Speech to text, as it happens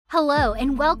Hello,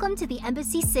 and welcome to the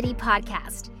Embassy City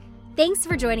podcast. Thanks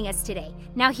for joining us today.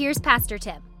 Now here's Pastor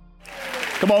Tim.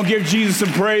 Come on, give Jesus some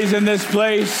praise in this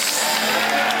place.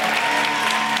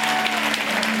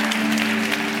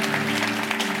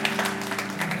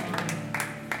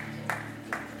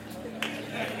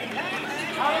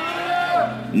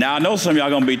 Now, I know some of y'all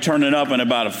going to be turning up in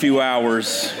about a few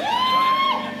hours.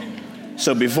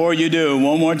 So before you do,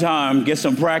 one more time, get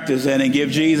some practice in and give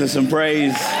Jesus some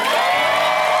praise.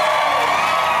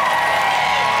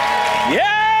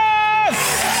 Yes!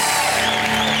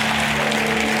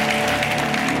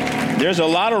 There's a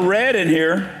lot of red in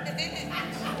here.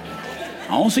 I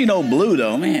don't see no blue,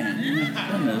 though, man.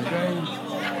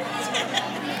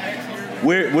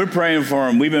 We're praying for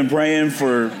him. We've been praying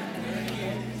for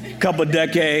couple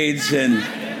decades, and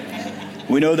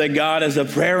we know that God is a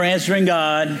prayer answering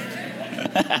God.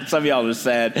 Some of y'all are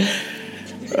sad.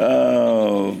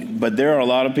 But there are a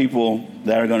lot of people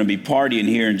that are going to be partying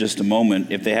here in just a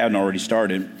moment if they haven't already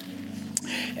started.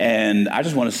 And I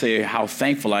just want to say how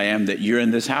thankful I am that you're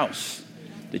in this house,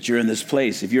 that you're in this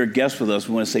place. If you're a guest with us,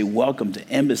 we want to say welcome to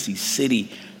Embassy City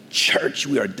Church.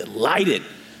 We are delighted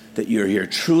that you're here,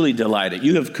 truly delighted.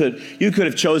 You could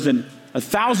have chosen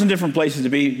 1,000 different places to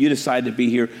be. You decided to be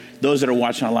here. Those that are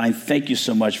watching online, thank you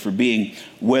so much for being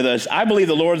with us. I believe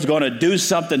the Lord's going to do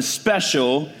something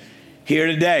special here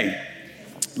today.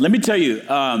 Let me tell you,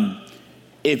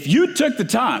 if you took the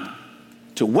time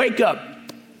to wake up,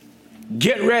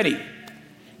 get ready,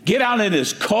 get out in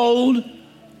this cold,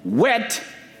 wet,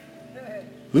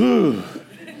 gloomy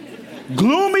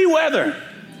weather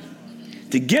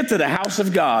to get to the house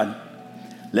of God,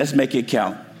 let's make it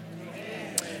count.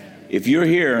 If you're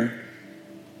here,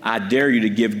 I dare you to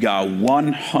give God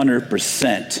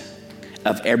 100%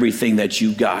 of everything that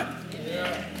you got.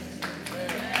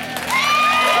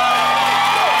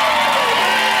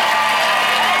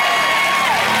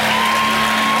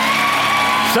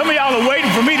 Some of y'all are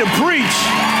waiting for me to preach.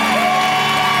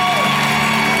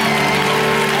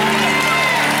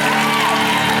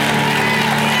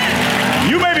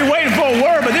 You may be waiting for a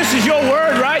word, but this is your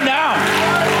word right now.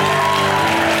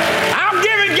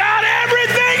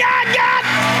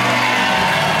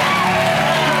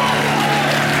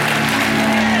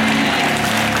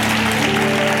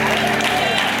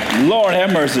 Lord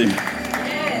have mercy.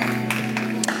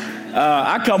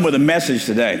 I come with a message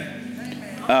today.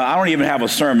 I don't even have a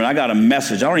sermon. I got a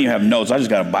message. I don't even have notes. I just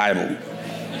got a Bible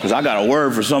because I got a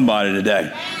word for somebody today.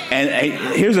 And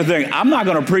here's the thing. I'm not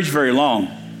going to preach very long.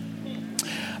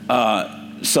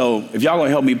 So if y'all going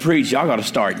to help me preach, y'all got to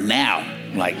start now.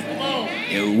 Like,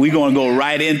 we're going to go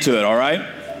right into it, all right?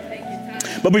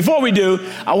 But before we do,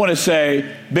 I want to say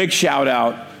big shout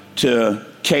out to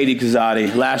Katie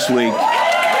Kazadi last week.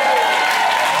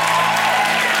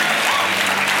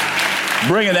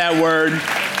 Bringing that word,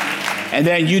 and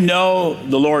then you know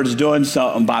the Lord's doing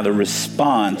something by the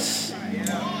response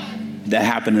that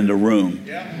happened in the room.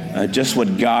 Just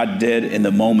what God did in the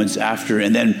moments after,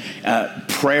 and then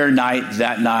prayer night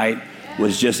that night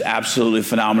was just absolutely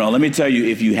phenomenal. Let me tell you,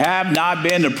 if you have not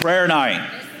been to prayer night,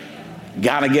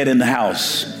 gotta get in the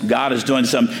house. God is doing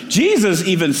something. Jesus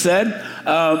even said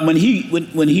when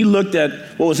he looked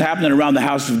at what was happening around the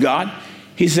house of God,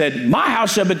 he said, "My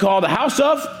house shall be called the house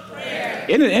of."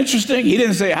 Isn't it interesting? He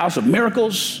didn't say a house of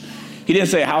miracles. He didn't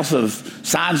say a house of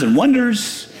signs and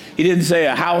wonders. He didn't say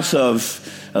a house of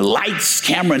lights,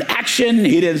 camera, and action.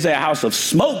 He didn't say a house of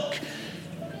smoke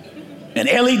and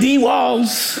LED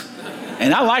walls.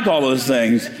 And I like all those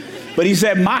things. But he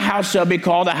said, my house shall be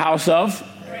called a house of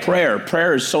prayer.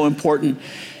 Prayer is so important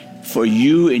for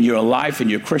you in your life and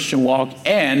your Christian walk.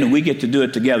 And we get to do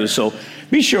it together. So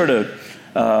be sure to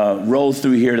roll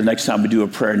through here the next time we do a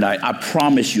prayer night. I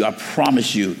promise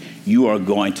you, you are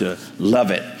going to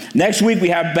love it. Next week we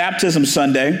have Baptism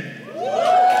Sunday,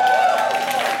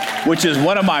 which is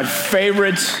one of my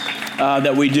favorites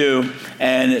that we do.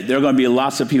 And there are going to be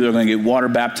lots of people that are going to get water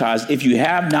baptized. If you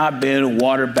have not been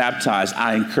water baptized,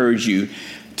 I encourage you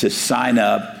to sign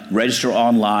up, register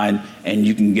online, and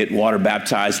you can get water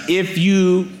baptized. If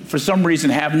you, for some reason,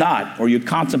 have not, or you're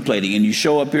contemplating and you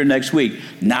show up here next week,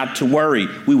 not to worry.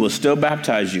 We will still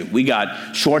baptize you. We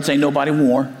got shorts ain't nobody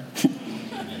wore,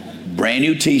 brand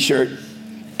new t-shirt,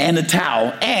 and a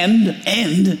towel, and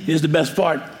here's the best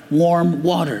part, warm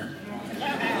water.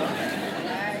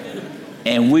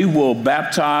 And we will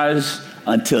baptize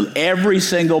until every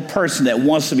single person that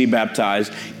wants to be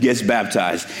baptized gets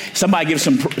baptized. Somebody give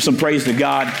some praise to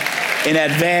God in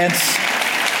advance.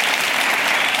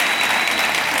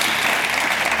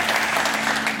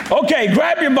 Okay,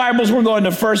 grab your Bibles. We're going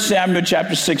to 1 Samuel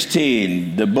chapter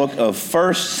 16, the book of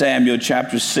 1 Samuel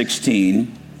chapter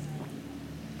 16.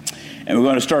 And we're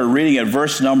going to start reading at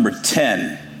verse number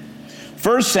 10.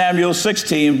 1 Samuel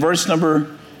 16, verse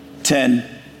number 10.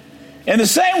 In the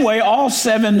same way, all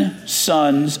seven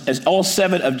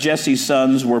of Jesse's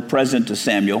sons were presented to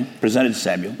Samuel.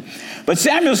 But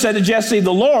Samuel said to Jesse,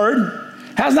 the Lord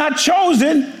has not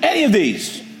chosen any of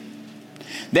these.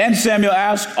 Then Samuel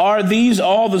asked, are these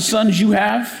all the sons you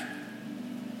have?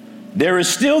 There is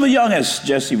still the youngest,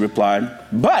 Jesse replied,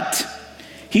 but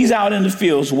he's out in the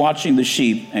fields watching the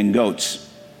sheep and goats.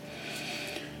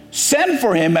 Send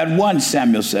for him at once,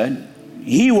 Samuel said.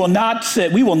 We will not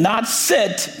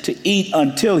sit to eat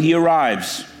until he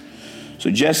arrives. So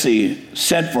Jesse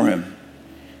sent for him.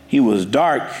 He was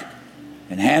dark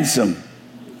and handsome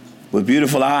with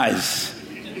beautiful eyes.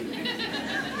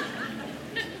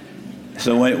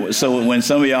 So when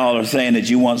some of y'all are saying that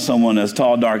you want someone that's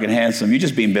tall, dark, and handsome, you're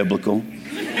just being biblical.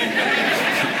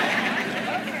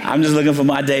 I'm just looking for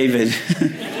my David.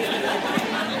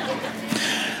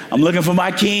 I'm looking for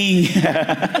my king.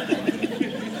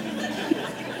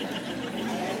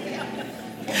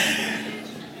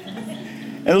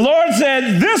 And the Lord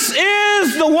said, this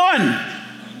is the one.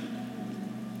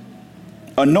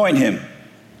 Anoint him.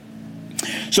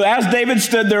 So as David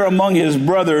stood there among his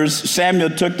brothers,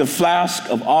 Samuel took the flask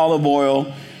of olive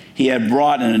oil he had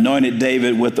brought and anointed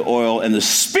David with the oil. And the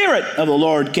Spirit of the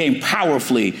Lord came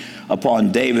powerfully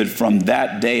upon David from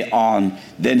that day on.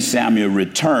 Then Samuel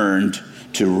returned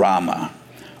to Ramah.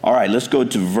 All right, let's go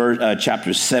to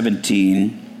chapter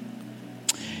 17.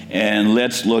 And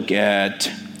let's look at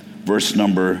verse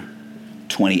number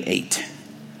 28.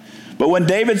 But when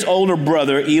David's older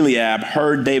brother Eliab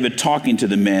heard David talking to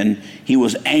the men, he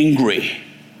was angry.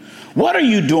 What are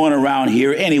you doing around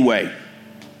here anyway?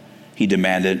 He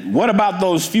demanded. What about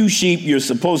those few sheep you're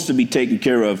supposed to be taking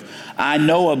care of? I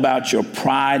know about your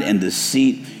pride and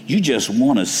deceit. You just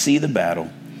want to see the battle.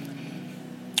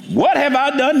 What have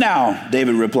I done now?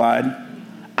 David replied.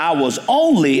 I was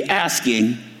only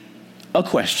asking a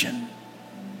question.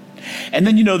 And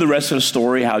then you know the rest of the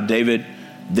story, how David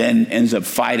then ends up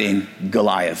fighting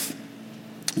Goliath.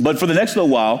 But for the next little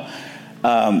while,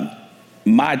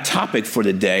 my topic for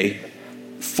the day,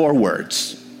 4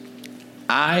 words.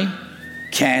 I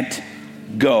can't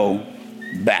go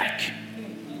back.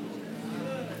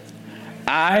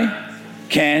 I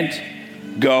can't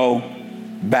go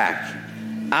back.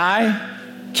 I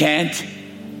can't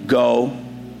go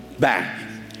back.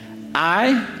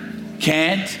 I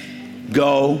can't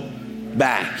go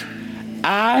back.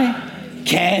 I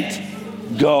can't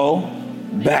go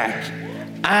back.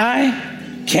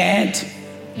 I can't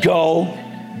go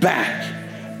back.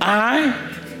 I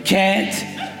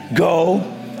can't go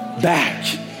back.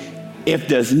 If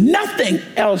there's nothing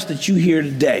else that you hear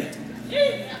today,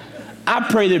 I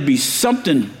pray there be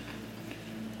something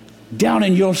down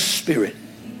in your spirit,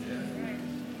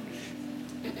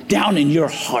 down in your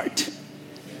heart,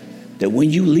 that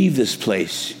when you leave this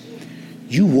place,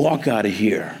 you walk out of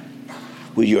here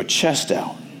with your chest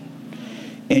out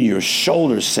and your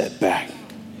shoulders set back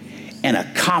and a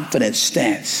confident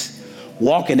stance,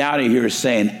 walking out of here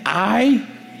saying, I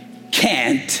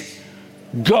can't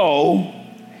go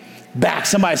back.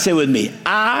 Somebody say with me,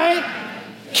 I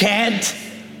can't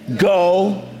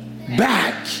go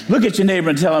back. Look at your neighbor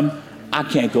and tell him, I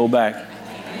can't go back.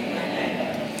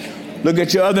 Look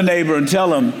at your other neighbor and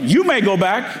tell him, you may go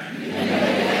back.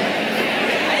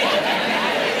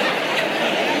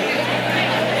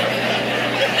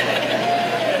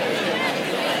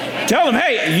 Tell them,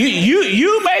 hey,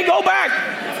 you may go back,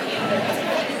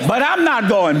 but I'm not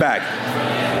going back.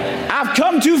 I've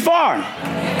come too far.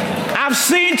 I've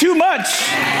seen too much.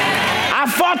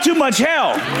 I've fought too much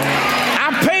hell.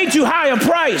 I've paid too high a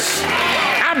price.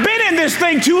 I've been in this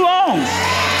thing too long.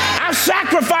 I've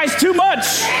sacrificed too much.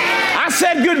 I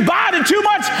said goodbye to too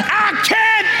much. I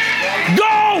can't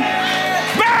go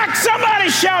back. Somebody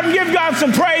shout and give God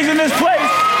some praise in this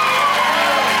place.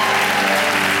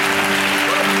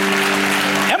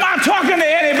 Am I talking to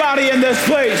anybody in this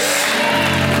place?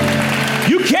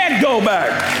 You can't go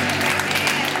back.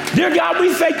 Dear God,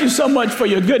 we thank you so much for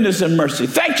your goodness and mercy.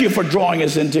 Thank you for drawing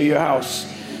us into your house.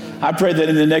 I pray that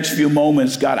in the next few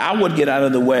moments, God, I would get out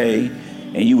of the way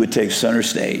and you would take center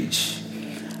stage.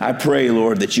 I pray,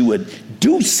 Lord, that you would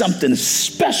do something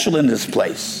special in this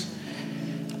place.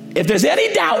 If there's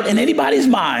any doubt in anybody's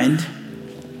mind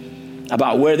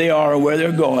about where they are or where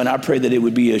they're going, I pray that it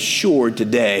would be assured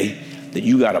today that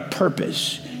you got a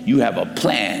purpose, you have a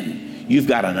plan, you've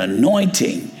got an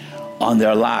anointing on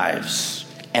their lives,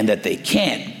 and that they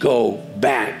can't go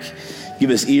back. Give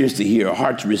us ears to hear, a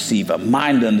heart to receive, a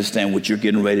mind to understand what you're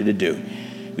getting ready to do.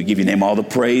 We give your name all the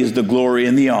praise, the glory,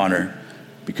 and the honor,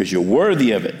 because you're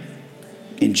worthy of it.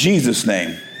 In Jesus'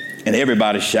 name. And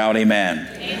everybody shout amen.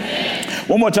 Amen.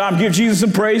 One more time, give Jesus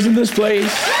some praise in this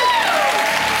place.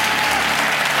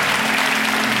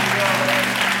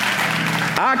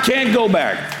 I can't go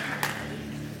back.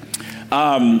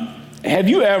 Have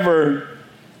you ever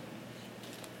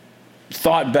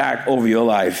thought back over your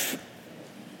life,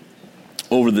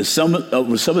 over some of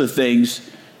the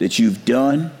things that you've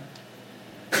done,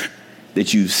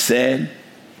 that you've said,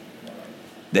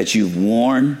 that you've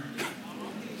worn,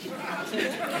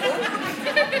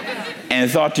 and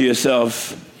thought to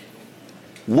yourself,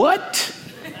 what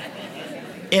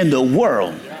in the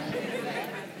world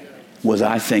was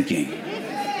I thinking?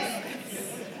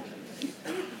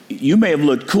 You may have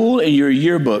looked cool in your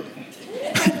yearbook,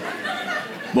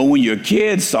 but when your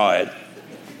kids saw it,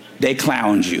 they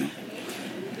clowned you.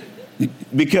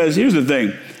 Because here's the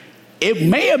thing, it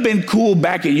may have been cool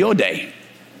back in your day,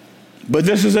 but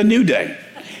this is a new day.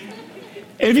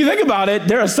 If you think about it,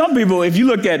 there are some people, if you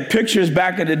look at pictures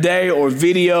back in the day or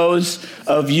videos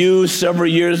of you several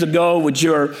years ago with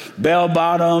your bell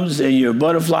bottoms and your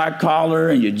butterfly collar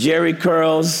and your jerry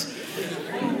curls,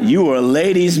 you were a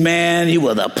ladies' man, you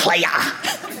were the player.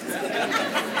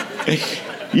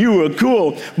 You were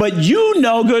cool. But you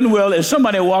know good and well, if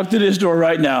somebody walked through this door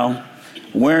right now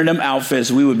wearing them outfits,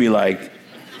 we would be like,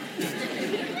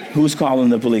 who's calling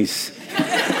the police?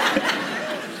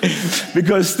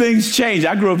 Because things change.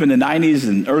 I grew up in the 90s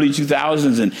and early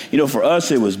 2000s, and, for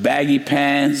us, it was baggy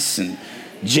pants and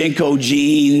Jenko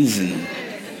jeans, and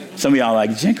some of y'all like,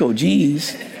 Jenko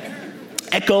jeans?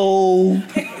 Echo?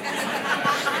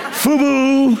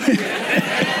 FUBU?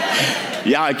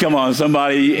 Yeah, come on,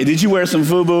 somebody. Did you wear some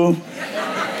FUBU?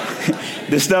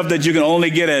 The stuff that you can only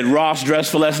get at Ross Dress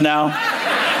for Less now?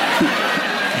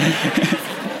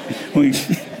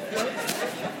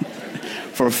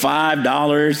 For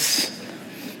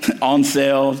 $5, on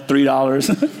sale,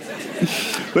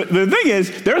 $3. But the thing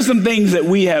is, there are some things that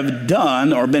we have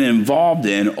done or been involved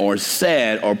in or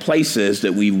said or places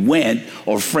that we went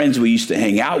or friends we used to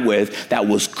hang out with that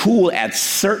was cool at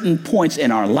certain points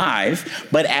in our life.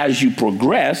 But as you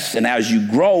progress and as you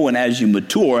grow and as you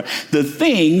mature, the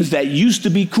things that used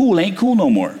to be cool ain't cool no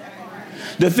more.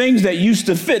 The things that used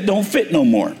to fit don't fit no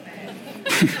more.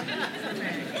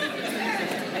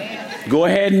 Go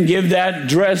ahead and give that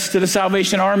dress to the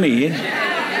Salvation Army.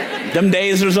 Them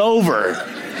days are over.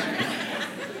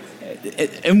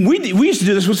 And we used to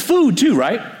do this with food too,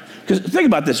 right? Because think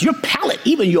about this,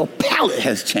 even your palate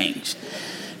has changed.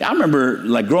 I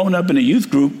remember growing up in a youth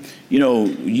group,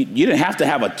 you didn't have to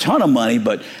have a ton of money,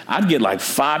 but I'd get like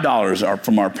 $5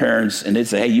 from our parents, and they'd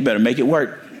say, hey, you better make it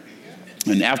work.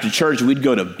 And after church, we'd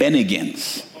go to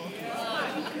Bennigan's.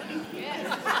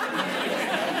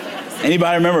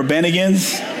 Anybody remember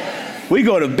Bennigan's? We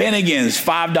go to Bennigan's,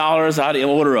 $5. I'd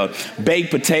order a baked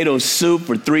potato soup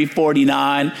for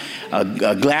 $3.49,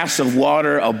 a glass of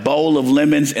water, a bowl of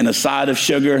lemons, and a side of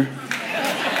sugar.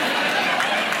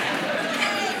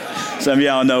 Some of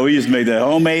y'all know we used to make the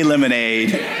homemade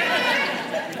lemonade.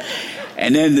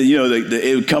 And then,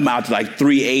 it would come out to like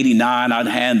 $3.89. I'd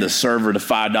hand the server the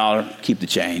 $5, keep the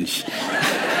change.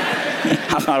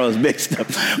 I thought it was big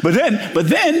stuff. But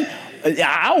then,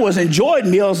 I always enjoyed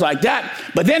meals like that.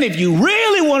 But then if you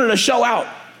really wanted to show out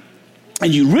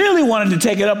and you really wanted to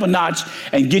take it up a notch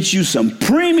and get you some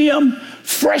premium,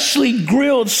 freshly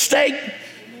grilled steak,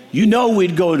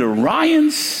 we'd go to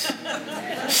Ryan's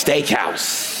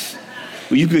Steakhouse,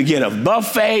 where you could get a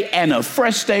buffet and a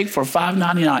fresh steak for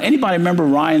 $5.99. Anybody remember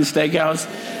Ryan's Steakhouse?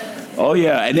 Oh,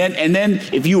 yeah. And then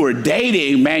if you were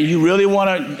dating, man, you really want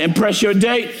to impress your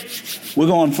date? We're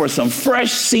going for some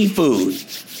fresh seafood.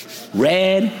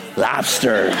 Red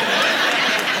Lobster.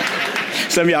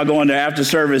 Some of y'all going there after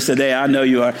service today. I know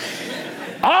you are.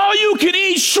 All you can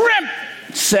eat shrimp,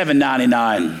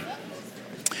 $7.99.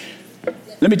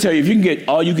 Let me tell you, if you can get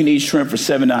all you can eat shrimp for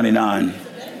 $7.99,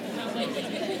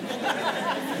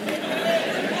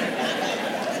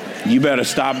 you better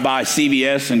stop by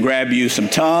CVS and grab you some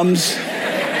Tums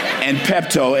and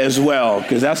Pepto as well,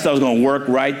 because that stuff's going to work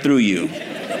right through you.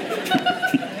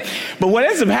 But what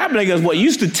ends up happening is what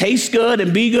used to taste good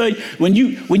and be good, when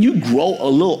you grow a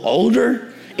little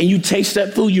older and you taste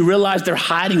that food, you realize they're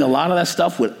hiding a lot of that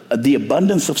stuff with the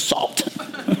abundance of salt.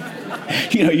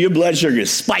 Your blood sugar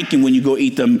is spiking when you go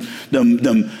eat them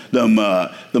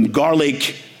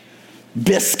garlic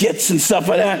biscuits and stuff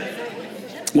like that.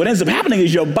 What ends up happening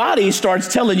is your body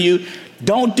starts telling you,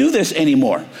 don't do this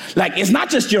anymore. It's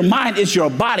not just your mind, it's your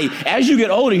body. As you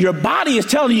get older, your body is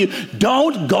telling you,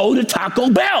 don't go to Taco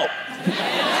Bell.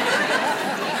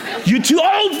 You're too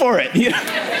old for it.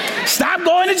 Stop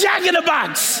going to Jack in the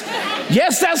Box.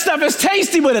 Yes, that stuff is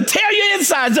tasty, but it'll tear your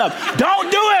insides up.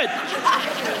 Don't do it.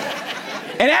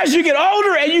 And as you get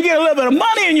older and you get a little bit of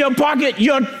money in your pocket,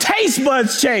 your taste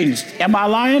buds change. Am I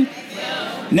lying?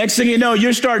 Next thing you know,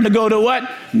 you're starting to go to what?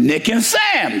 Nick and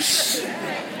Sam's,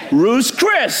 Ruth's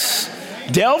Chris,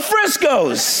 Del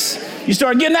Frisco's. You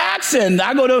start getting the accent.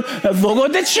 I go to Fogo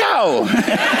de Chao.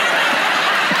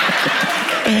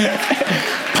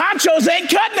 Pancho's ain't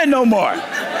cutting it no more.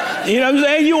 You know what I'm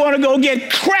saying? You want to go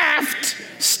get Kraft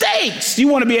steaks. You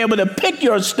want to be able to pick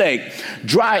your steak,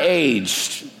 dry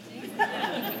aged.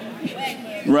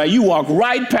 Right? You walk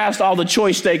right past all the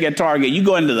choice steak at Target. You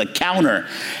go into the counter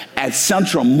at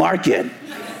Central Market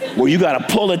where you got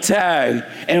to pull a tag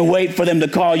and wait for them to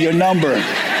call your number.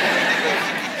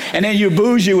 And then you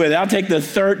bougie with it. I'll take the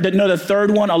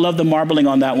third one. I love the marbling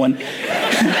on that one.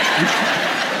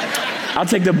 I'll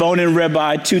take the bone-in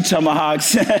ribeye, 2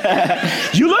 tomahawks.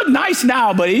 You look nice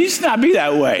now, but it used to not be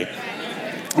that way.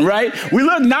 Right? We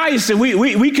look nice and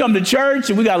we come to church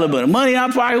and we got a little bit of money in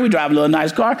our pocket. We drive a little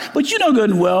nice car. But you know good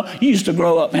and well, you used to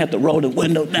grow up and have to roll the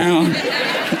window down.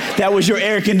 That was your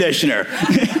air conditioner.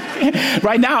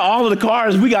 Right now, all of the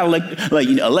cars, we got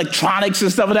electronics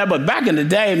and stuff like that. But back in the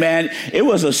day, man, it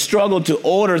was a struggle to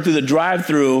order through the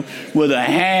drive-thru with a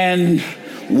hand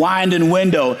winding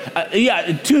window.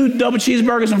 2 double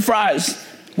cheeseburgers and fries.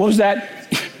 What was that?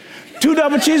 2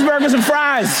 double cheeseburgers and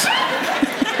fries.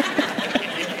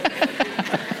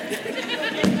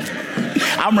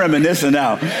 I'm reminiscing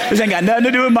now. This ain't got nothing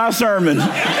to do with my sermon.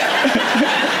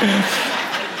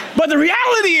 But the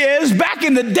reality is, back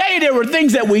in the day, there were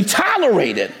things that we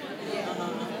tolerated,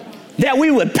 that we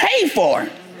would pay for,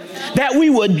 that we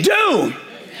would do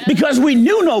because we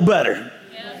knew no better.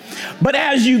 But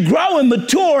as you grow and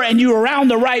mature and you're around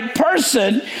the right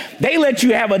person, they let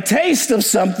you have a taste of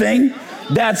something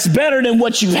that's better than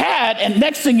what you've had. And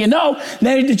next thing you know,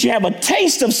 now that you have a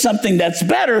taste of something that's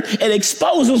better, it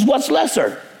exposes what's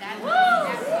lesser.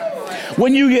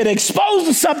 When you get exposed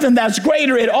to something that's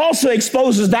greater, it also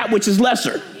exposes that which is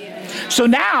lesser. So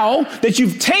now that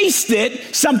you've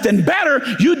tasted something better,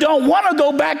 you don't want to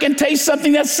go back and taste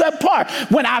something that's subpar.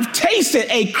 When I've tasted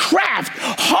a Kraft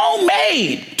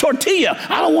homemade tortilla,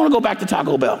 I don't want to go back to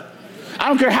Taco Bell. I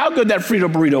don't care how good that Frito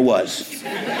burrito was.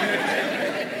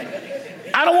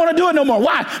 I don't want to do it no more.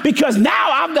 Why? Because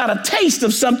now I've got a taste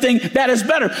of something that is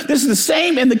better. This is the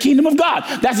same in the kingdom of God.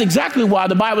 That's exactly why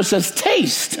the Bible says,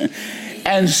 taste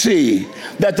and see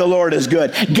that the Lord is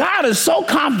good. God is so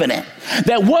confident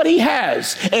that what he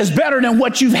has is better than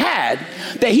what you've had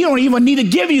that he don't even need to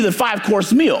give you the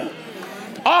 5-course meal.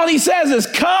 All he says is,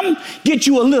 come get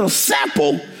you a little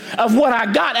sample of what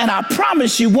I got, and I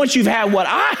promise you, once you've had what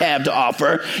I have to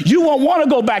offer, you won't want to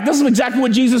go back. This is exactly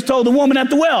what Jesus told the woman at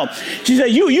the well. She said,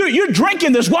 you're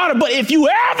drinking this water, but if you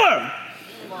ever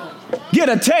get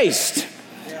a taste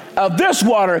of this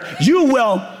water, you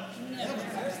will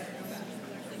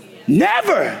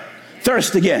never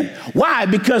thirst again. Why?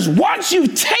 Because once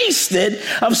you've tasted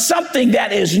of something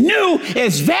that is new,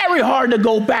 it's very hard to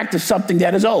go back to something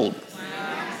that is old.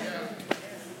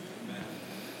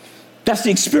 That's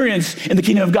the experience in the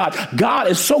kingdom of God. God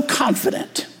is so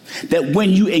confident that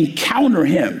when you encounter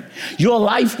him, your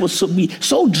life will be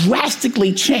so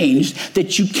drastically changed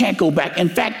that you can't go back. In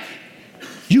fact,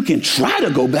 you can try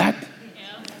to go back,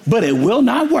 but it will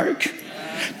not work.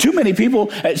 So many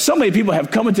people have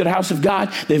come into the house of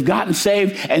God, they've gotten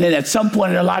saved, and then at some point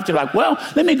in their life, they're like, well,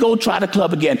 let me go try the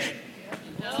club again.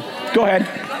 Go ahead.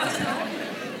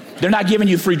 They're not giving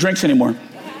you free drinks anymore.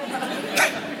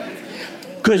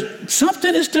 Because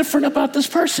something is different about this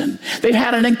person. They've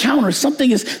had an encounter.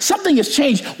 Something has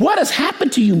changed. What has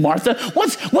happened to you, Martha?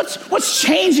 What's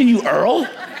changing you, Earl?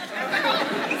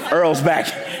 Earl's back.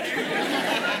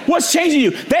 What's changing you?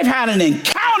 They've had an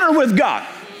encounter with God.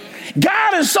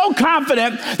 God is so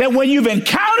confident that when you've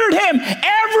encountered him,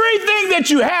 everything that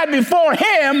you had before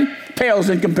him pales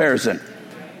in comparison.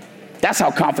 That's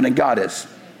how confident God is.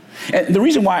 And the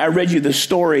reason why I read you this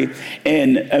story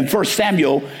in 1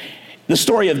 Samuel, the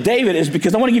story of David, is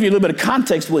because I want to give you a little bit of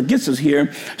context of what gets us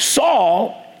here.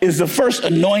 Saul is the first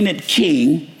anointed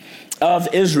king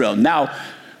of Israel. Now,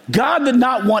 God did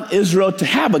not want Israel to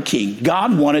have a king.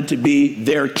 God wanted to be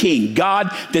their king. God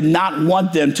did not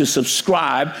want them to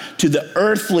subscribe to the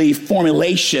earthly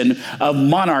formulation of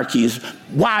monarchies.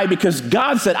 Why? Because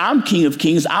God said, I'm King of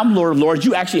Kings, I'm Lord of Lords.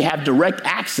 You actually have direct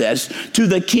access to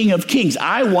the King of Kings.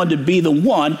 I want to be the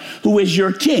one who is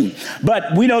your king.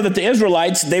 But we know that the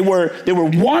Israelites, they were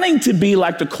wanting to be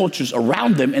like the cultures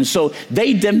around them. And so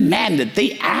they demanded,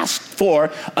 they asked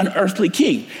for an earthly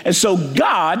king. And so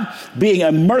God, being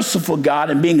a merciful God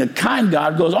and being a kind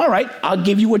God, goes, all right, I'll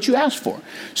give you what you asked for.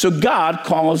 So God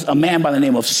calls a man by the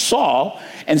name of Saul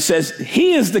and says,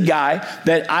 he is the guy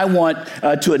that I want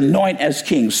to anoint as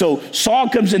king. So Saul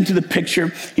comes into the picture.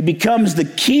 He becomes the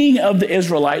king of the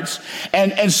Israelites.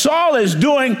 And Saul is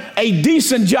doing a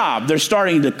decent job. They're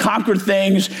starting to conquer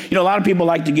things. You know, a lot of people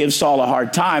like to give Saul a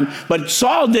hard time. But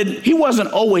Saul he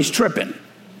wasn't always tripping.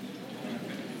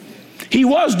 He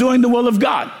was doing the will of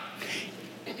God.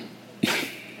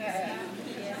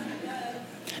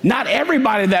 Not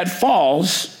everybody that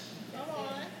falls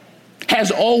has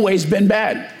always been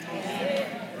bad.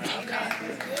 Oh, God.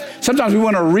 Sometimes we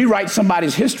want to rewrite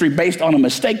somebody's history based on a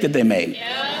mistake that they made.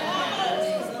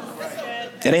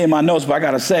 It ain't in my notes, but I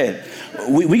got to say it.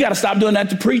 We got to stop doing that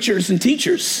to preachers and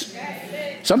teachers.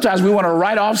 Sometimes we want to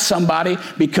write off somebody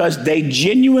because they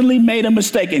genuinely made a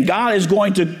mistake, and God is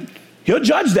going to, he'll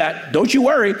judge that. Don't you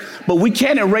worry. But we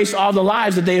can't erase all the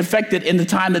lives that they affected in the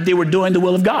time that they were doing the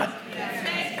will of God.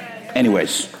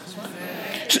 Anyways.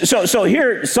 So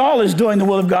here Saul is doing the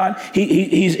will of God.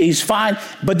 He's fine.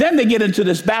 But then they get into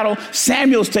this battle.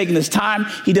 Samuel's taking his time.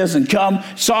 He doesn't come.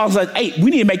 Saul's like, hey,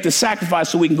 we need to make the sacrifice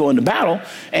so we can go into battle.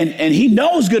 And he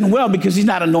knows good and well, because he's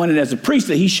not anointed as a priest,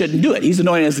 that he shouldn't do it. He's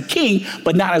anointed as a king,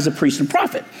 but not as a priest and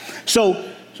prophet. So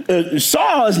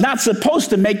Saul is not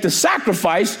supposed to make the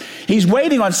sacrifice. He's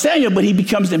waiting on Samuel, but he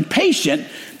becomes impatient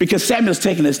because Samuel's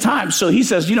taking his time. So he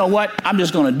says, you know what? I'm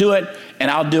just going to do it, and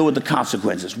I'll deal with the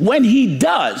consequences. When he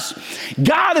does,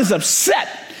 God is upset.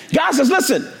 God says,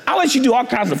 listen, I'll let you do all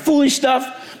kinds of foolish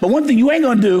stuff, but one thing you ain't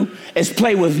going to do is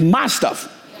play with my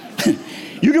stuff.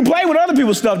 You can play with other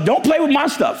people's stuff. Don't play with my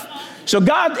stuff. So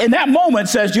God, in that moment,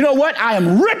 says, you know what? I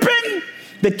am ripping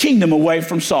the kingdom away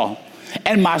from Saul,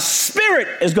 and my spirit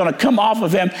is going to come off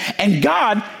of him. And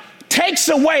God takes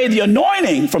away the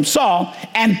anointing from Saul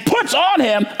and puts on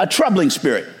him a troubling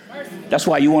spirit. That's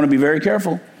why you want to be very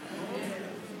careful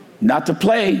not to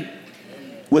play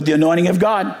with the anointing of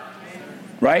God,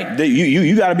 right?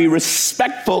 You got to be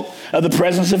respectful of the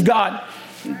presence of God.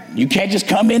 You can't just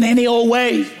come in any old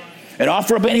way and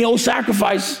offer up any old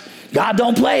sacrifice. God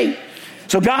don't play.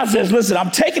 So God says, listen,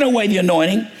 I'm taking away the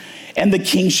anointing and the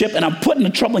kingship, and I'm putting a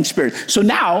troubling spirit. So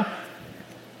now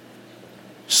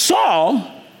Saul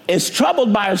is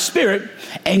troubled by a spirit,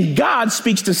 and God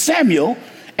speaks to Samuel,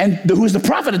 and who's the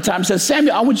prophet at the time, says,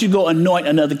 Samuel, I want you to go anoint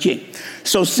another king.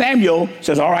 So Samuel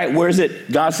says, all right, where is it?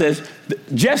 God says,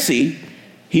 Jesse,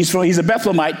 he's a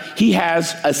Bethlehemite. He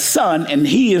has a son, and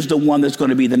he is the one that's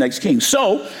going to be the next king.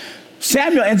 So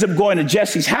Samuel ends up going to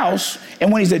Jesse's house,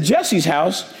 and when he's at Jesse's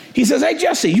house, he says, hey,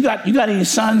 Jesse, you got any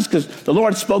sons? Because the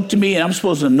Lord spoke to me, and I'm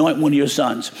supposed to anoint one of your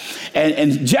sons.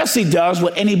 And Jesse does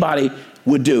what anybody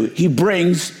would do. He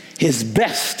brings his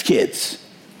best kids.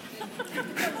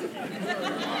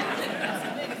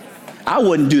 I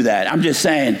wouldn't do that. I'm just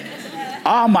saying,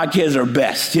 all my kids are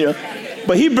best, you know.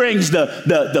 But he brings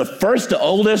the first, the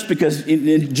oldest, because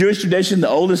in Jewish tradition, the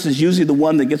oldest is usually the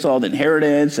one that gets all the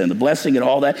inheritance and the blessing and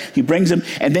all that. He brings them,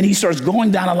 and then he starts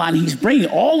going down the line. He's bringing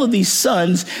all of these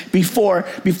sons before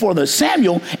the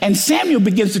Samuel, and Samuel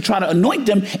begins to try to anoint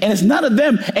them, and it's none of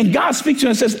them. And God speaks to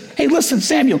him and says, hey, listen,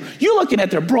 Samuel, you're looking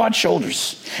at their broad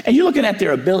shoulders, and you're looking at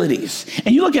their abilities,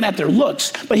 and you're looking at their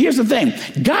looks. But here's the thing.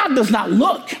 God does not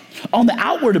look on the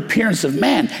outward appearance of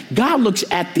man. God looks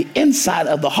at the inside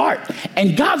of the heart.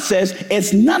 And God says,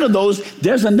 it's none of those.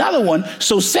 There's another one.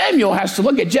 So Samuel has to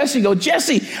look at Jesse and go,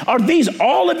 Jesse, are these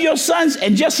all of your sons?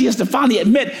 And Jesse has to finally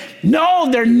admit,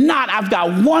 no, they're not. I've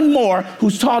got one more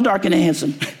who's tall, dark, and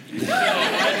handsome.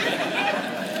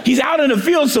 He's out in the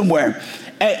field somewhere.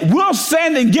 And we'll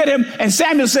send and get him. And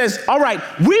Samuel says, all right,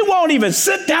 we won't even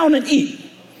sit down and eat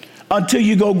until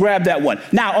you go grab that one.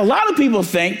 Now, a lot of people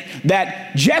think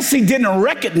that Jesse didn't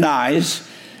recognize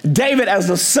David as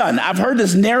a son. I've heard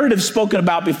this narrative spoken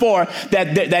about before,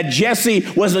 that Jesse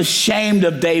was ashamed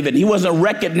of David. He wasn't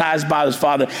recognized by his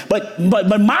father. But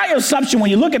my assumption, when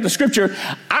you look at the scripture,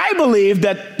 I believe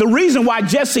that the reason why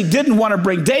Jesse didn't want to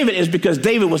bring David is because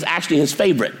David was actually his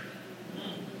favorite.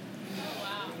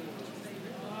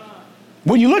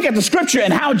 When you look at the scripture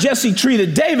and how Jesse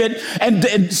treated David, and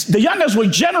the youngest were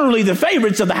generally the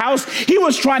favorites of the house, he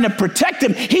was trying to protect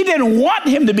him. He didn't want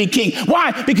him to be king.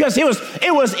 Why? Because it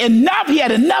was enough. He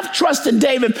had enough trust in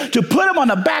David to put him on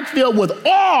the backfield with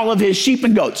all of his sheep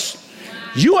and goats.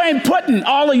 You ain't putting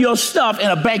all of your stuff in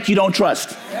a bank you don't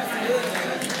trust.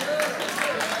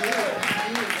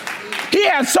 He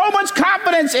had so much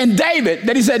confidence in David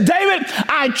that he said, David,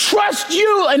 I trust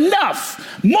you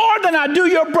enough, more than I do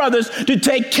your brothers, to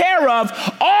take care of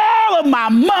all of my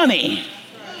money,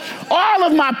 all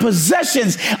of my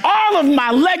possessions, all of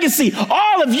my legacy,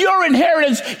 all of your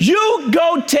inheritance. You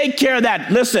go take care of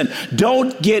that. Listen,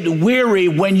 don't get weary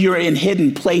when you're in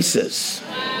hidden places.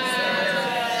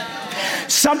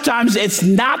 Sometimes it's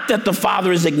not that the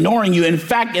Father is ignoring you. In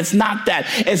fact, it's not that.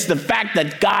 It's the fact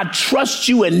that God trusts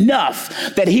you enough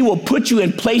that he will put you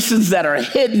in places that are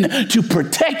hidden to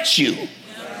protect you.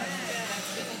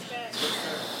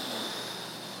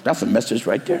 That's a message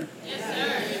right there.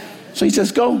 So he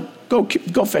says, go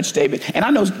fetch David. And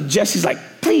I know Jesse's like,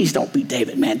 please don't be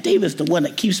David, man. David's the one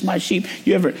that keeps my sheep.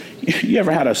 You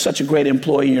ever had such a great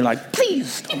employee and you're like,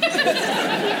 please don't.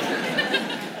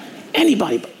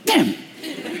 Anybody but them.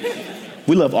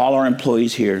 We love all our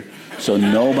employees here, so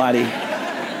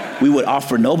we would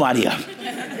offer nobody up.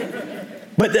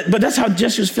 But that's how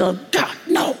Jesse was feeling. God,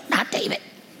 no, not David.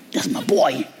 That's my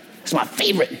boy. That's my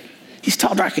favorite. He's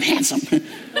tall, dark, and handsome.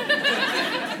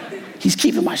 He's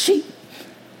keeping my sheep.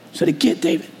 So to get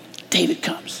David, David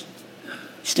comes.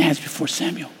 He stands before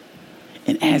Samuel.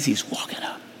 And as he's walking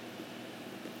up,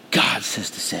 God says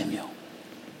to Samuel,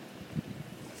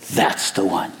 that's the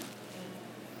one.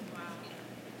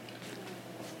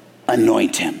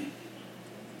 Anoint him.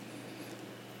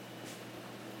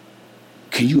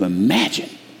 Can you imagine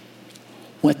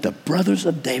what the brothers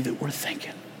of David were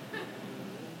thinking?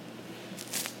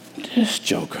 This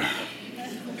joker.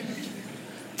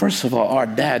 First of all, our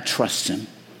dad trusts him.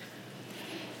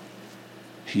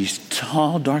 He's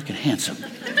tall, dark, and handsome.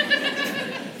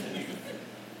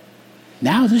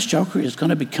 Now this joker is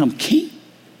going to become king.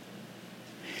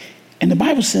 And the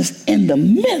Bible says, in the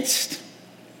midst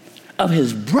of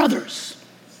his brothers.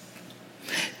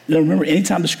 Now remember,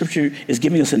 anytime the scripture is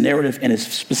giving us a narrative and it's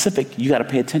specific, you got to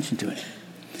pay attention to it.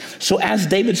 So as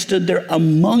David stood there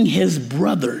among his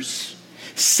brothers,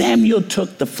 Samuel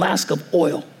took the flask of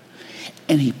oil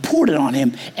and he poured it on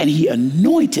him and he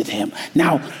anointed him.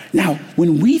 Now,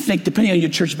 when we think, depending on your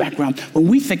church background, when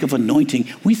we think of anointing,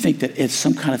 we think that it's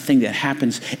some kind of thing that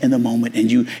happens in the moment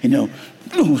and you know,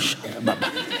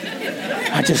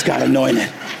 I just got anointed.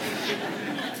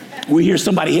 We hear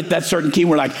somebody hit that certain key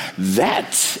and we're like,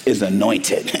 that is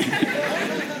anointed.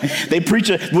 They preach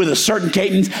with a certain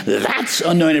cadence. That's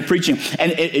anointed preaching.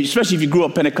 And especially if you grew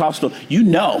up Pentecostal, you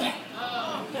know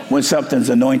when something's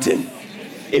anointed.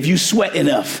 If you sweat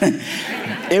enough,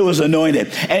 it was anointed.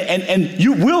 And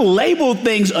you will label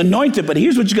things anointed, but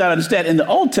here's what you got to understand. In the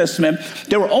Old Testament,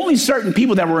 there were only certain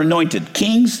people that were anointed: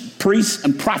 kings, priests,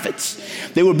 and prophets.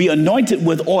 They would be anointed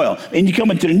with oil. And you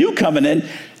come into the New Covenant,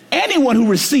 anyone who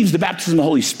receives the baptism of the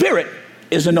Holy Spirit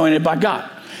is anointed by God.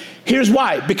 Here's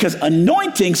why. Because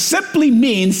anointing simply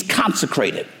means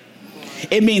consecrated.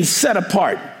 It means set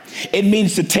apart. It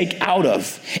means to take out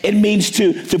of. It means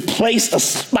to place a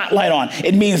spotlight on.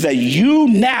 It means that you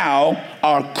now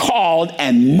are called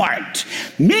and marked.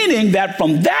 Meaning that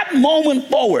from that moment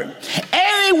forward,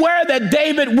 anywhere that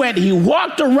David went, he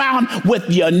walked around with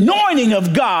the anointing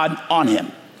of God on him.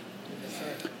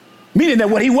 Meaning that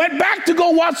when he went back to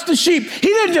go watch the sheep, he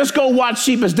didn't just go watch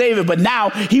sheep as David, but now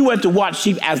he went to watch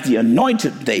sheep as the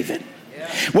anointed David. Yeah.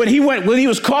 When he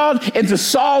was called into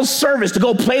Saul's service to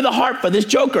go play the harp for this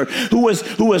joker who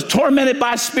was tormented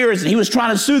by spirits and he was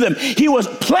trying to soothe him, he was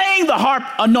playing the harp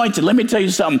anointed. Let me tell you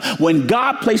something. When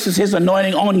God places his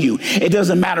anointing on you, it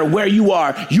doesn't matter where you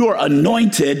are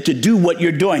anointed to do what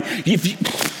you're doing.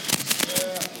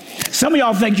 Some of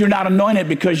y'all think you're not anointed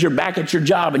because you're back at your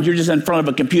job and you're just in front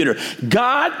of a computer.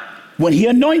 God, when he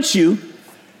anoints you,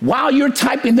 while you're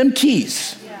typing them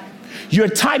keys, you're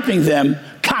typing them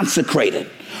consecrated,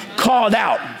 called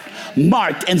out,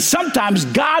 marked. And sometimes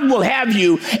God will have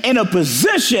you in a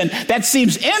position that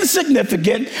seems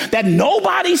insignificant, that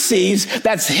nobody sees,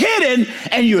 that's hidden,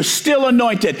 and you're still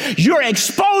anointed. Your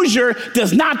exposure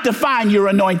does not define your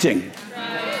anointing.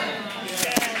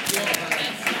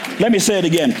 Let me say it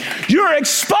again. Your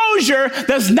exposure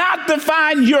does not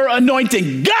define your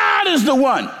anointing. God is the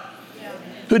one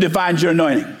who defines your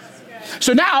anointing.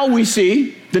 So now we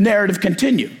see the narrative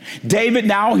continue. David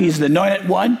now, he's the anointed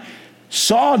one.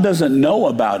 Saul doesn't know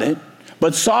about it,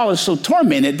 but Saul is so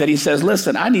tormented that he says,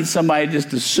 listen, I need somebody just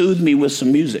to soothe me with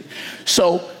some music.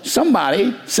 So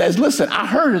somebody says, listen, I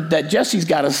heard that Jesse's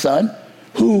got a son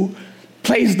who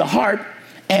plays the harp.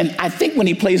 And I think when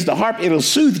he plays the harp, it'll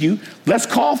soothe you. Let's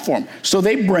call for him. So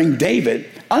they bring David,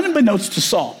 unbeknownst to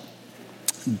Saul.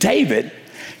 David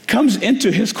comes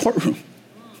into his courtroom,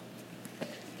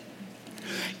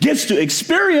 gets to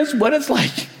experience what it's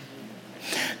like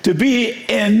to be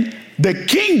in the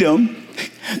kingdom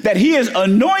that he is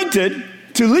anointed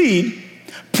to lead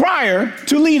prior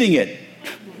to leading it.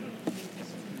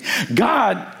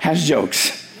 God has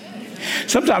jokes.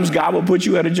 Sometimes God will put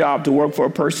you at a job to work for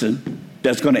a person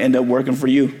that's going to end up working for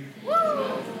you.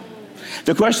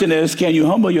 The question is, can you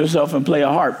humble yourself and play a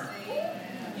harp?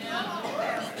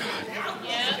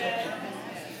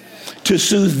 To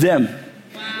soothe them.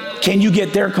 Can you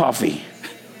get their coffee?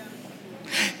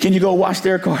 Can you go wash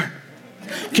their car?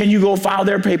 Can you go file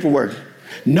their paperwork,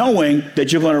 knowing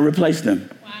that you're going to replace them?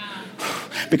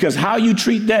 Because how you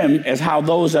treat them is how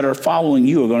those that are following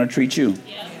you are going to treat you.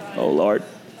 Oh, Lord.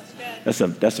 That's a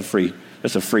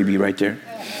freebie right there.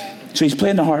 So he's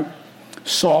playing the harp.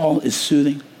 Saul is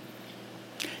soothing.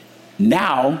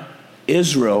 Now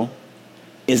Israel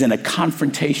is in a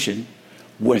confrontation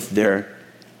with their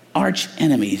arch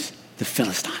enemies, the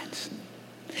Philistines.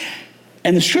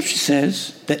 And the scripture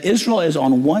says that Israel is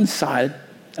on one side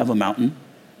of a mountain,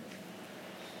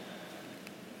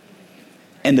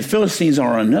 and the Philistines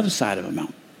are on another side of a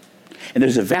mountain. And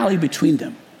there's a valley between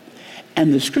them.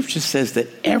 And the scripture says that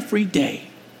every day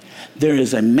there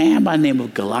is a man by the name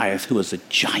of Goliath, who is a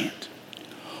giant,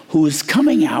 who is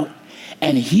coming out,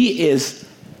 and he is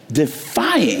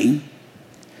defying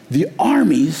the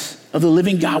armies of the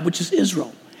living God, which is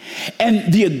Israel.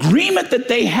 And the agreement that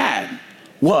they had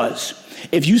was,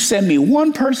 if you send me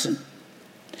one person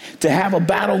to have a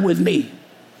battle with me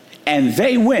and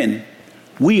they win,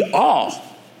 we all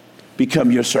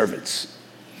become your servants.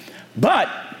 But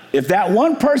if that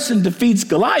one person defeats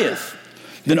Goliath,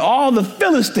 then all the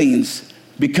Philistines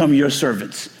become your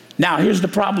servants. Now, here's the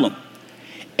problem.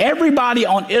 Everybody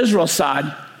on Israel's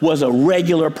side was a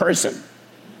regular person.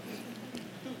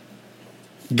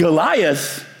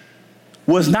 Goliath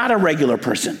was not a regular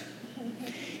person.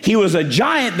 He was a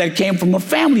giant that came from a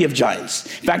family of giants.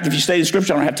 In fact, if you study the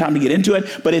scripture, I don't have time to get into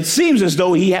it, but it seems as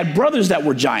though he had brothers that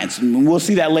were giants. And we'll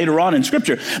see that later on in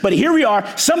scripture. But here we are,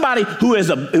 somebody who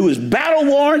is battle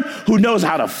worn, who knows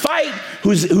how to fight,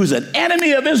 who's an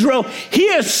enemy of Israel. He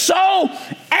is so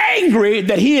angry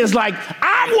that he is like,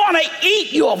 I want to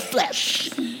eat your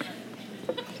flesh.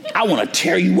 I want to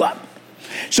tear you up.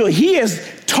 So he is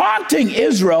taunting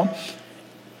Israel,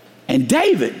 and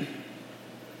David,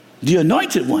 the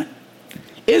anointed one,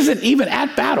 isn't even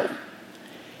at battle.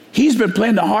 He's been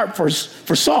playing the harp for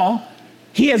Saul.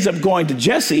 He ends up going to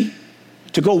Jesse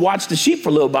to go watch the sheep for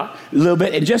a little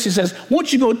bit. And Jesse says,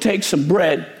 won't you go take some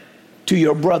bread to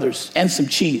your brothers and some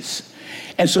cheese?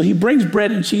 And so he brings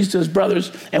bread and cheese to his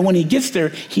brothers. And when he gets there,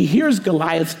 he hears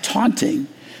Goliath taunting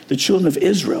the children of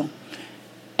Israel.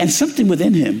 And something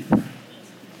within him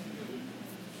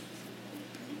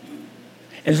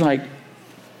is like,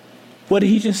 what did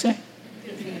he just say?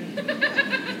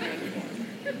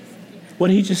 What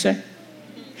did he just say?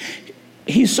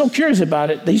 He's so curious about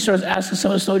it that he starts asking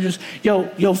some of the soldiers,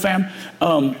 yo, fam,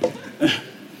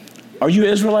 are you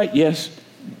Israelite? Yes.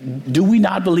 Do we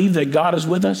not believe that God is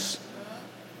with us?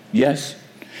 Yes.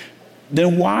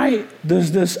 Then why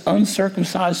does this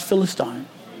uncircumcised Philistine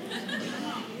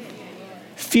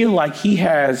feel like he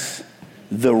has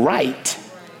the right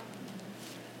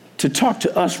to talk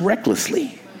to us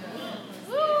recklessly?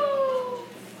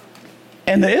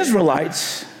 And the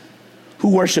Israelites, who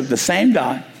worshiped the same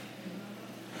God,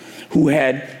 who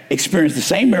had experienced the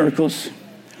same miracles,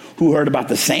 who heard about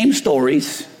the same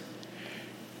stories,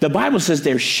 the Bible says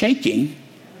they're shaking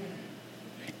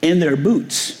in their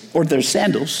boots or their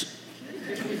sandals.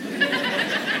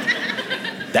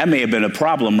 That may have been a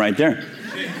problem right there.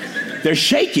 They're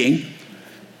shaking,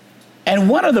 and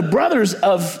one of the brothers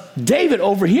of David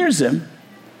overhears him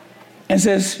and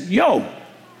says, yo,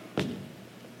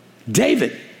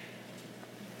 David,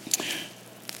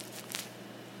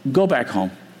 go back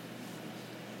home.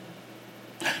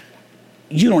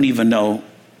 You don't even know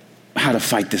how to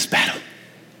fight this battle.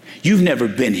 You've never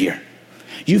been here.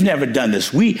 You've never done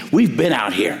this. We've been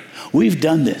out here. We've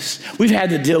done this. We've had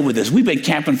to deal with this. We've been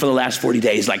camping for the last 40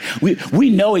 days. Like we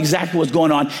know exactly what's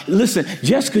going on. Listen,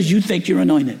 just because you think you're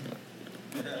anointed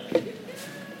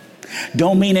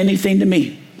don't mean anything to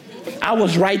me. I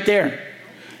was right there.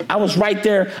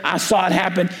 I saw it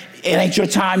happen. It ain't your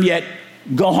time yet.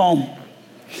 Go home.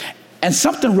 And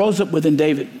something rose up within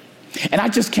David. And I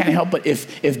just can't help but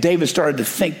if David started to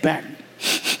think back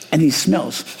and he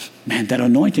smells, man, that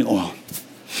anointing oil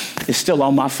is still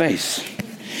on my face.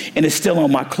 And it's still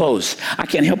on my clothes. I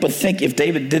can't help but think if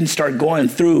David didn't start going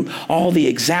through all the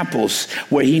examples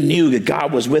where he knew that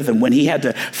God was with him, when he had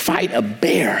to fight a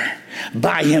bear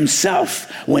by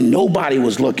himself when nobody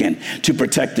was looking to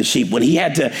protect the sheep, when he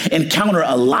had to encounter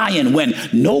a lion when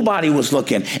nobody was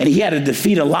looking, and he had to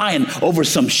defeat a lion over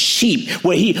some sheep,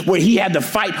 where he had to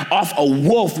fight off a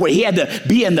wolf, where he had to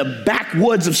be in the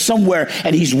backwoods of somewhere,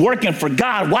 and he's working for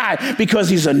God. Why? Because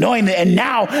he's anointed, and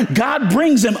now God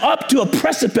brings him up to a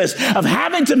precipice of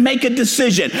having to make a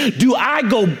decision. Do I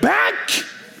go back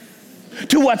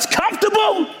to what's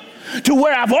comfortable, to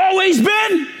where I've always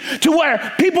been, to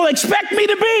where people expect me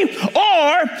to be?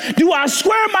 Or do I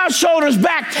square my shoulders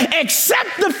back, accept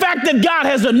the fact that God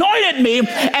has anointed me,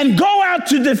 and go out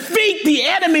to defeat the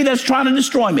enemy that's trying to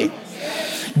destroy me?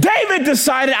 David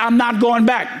decided, I'm not going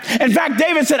back. In fact,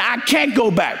 David said, I can't go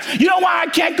back. You know why I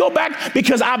can't go back?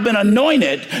 Because I've been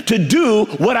anointed to do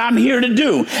what I'm here to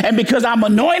do. And because I'm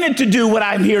anointed to do what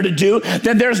I'm here to do,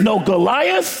 then there's no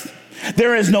Goliath.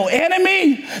 There is no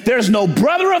enemy. There's no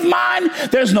brother of mine.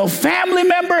 There's no family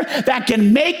member that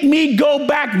can make me go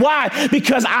back. Why?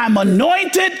 Because I'm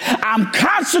anointed. I'm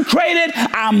consecrated.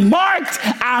 I'm marked.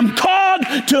 I'm called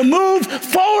to move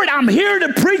forward. I'm here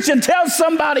to preach and tell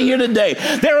somebody here today,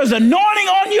 there is anointing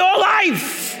on your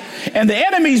life. And the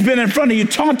enemy's been in front of you,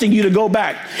 taunting you to go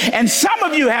back. And some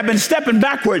of you have been stepping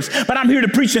backwards, but I'm here to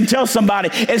preach and tell somebody,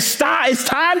 it's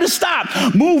time to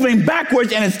stop moving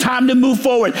backwards, and it's time to move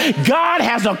forward. God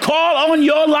has a call on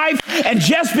your life, and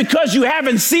just because you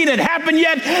haven't seen it happen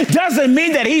yet doesn't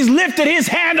mean that he's lifted his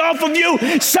hand off of you.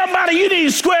 Somebody, you need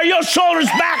to square your shoulders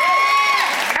back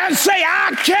and say,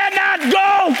 I cannot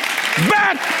go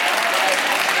back.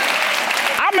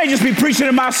 I may just be preaching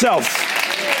to myself.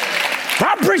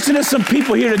 I'm preaching to some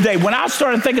people here today. When I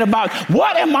started thinking about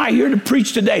what am I here to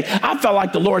preach today, I felt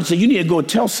like the Lord said, you need to go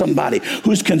tell somebody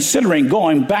who's considering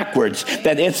going backwards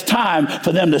that it's time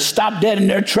for them to stop dead in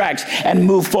their tracks and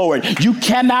move forward. You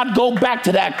cannot go back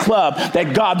to that club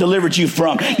that God delivered you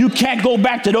from. You can't go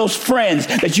back to those friends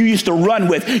that you used to run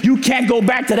with. You can't go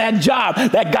back to that job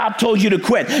that God told you to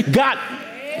quit.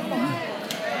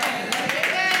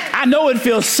 I know it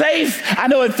feels safe. I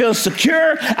know it feels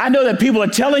secure. I know that people are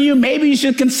telling you maybe you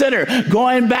should consider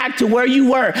going back to where you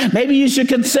were. Maybe you should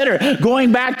consider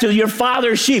going back to your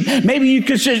father's sheep. Maybe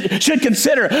you should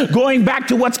consider going back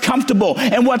to what's comfortable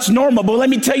and what's normal. But let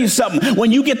me tell you something.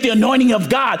 When you get the anointing of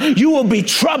God, you will be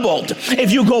troubled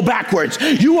if you go backwards.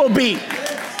 You will be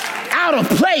out of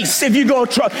place if you go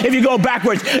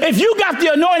backwards. If you got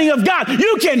the anointing of God,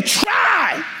 you can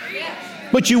try,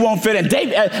 but you won't fit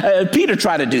in. Peter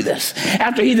tried to do this.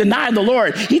 After he denied the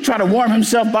Lord, he tried to warm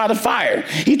himself by the fire.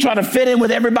 He tried to fit in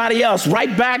with everybody else,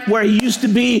 right back where he used to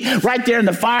be, right there in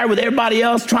the fire with everybody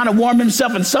else, trying to warm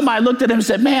himself. And somebody looked at him and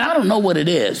said, man, I don't know what it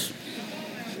is,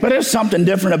 but there's something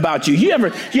different about you. You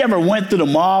ever went through the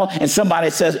mall and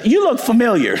somebody says, you look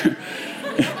familiar?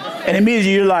 And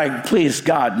immediately you're like, please,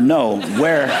 God, no.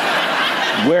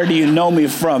 Where do you know me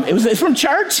from? It's from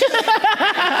church.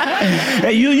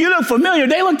 And you look familiar.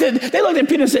 They looked at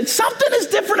Peter and said, something is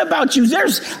different about you.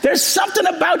 There's something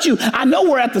about you. I know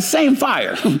we're at the same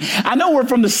fire. I know we're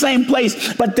from the same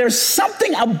place, but there's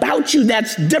something about you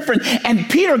that's different. And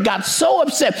Peter got so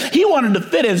upset. He wanted to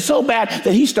fit in so bad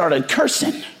that he started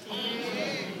cursing.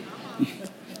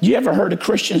 You ever heard of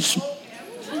Christians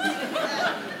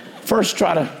first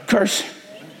try to curse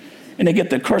and they get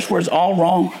the curse words all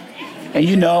wrong? And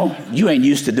you know, you ain't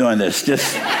used to doing this.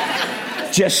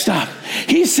 Just stop.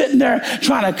 He's sitting there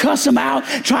trying to cuss him out,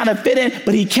 trying to fit in,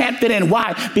 but he can't fit in.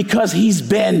 Why? Because he's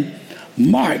been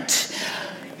marked.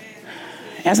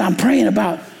 As I'm praying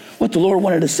about what the Lord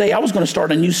wanted to say, I was going to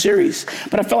start a new series,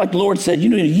 but I felt like the Lord said, you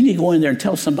need to go in there and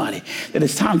tell somebody that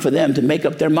it's time for them to make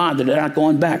up their mind that they're not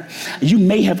going back. You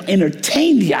may have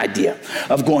entertained the idea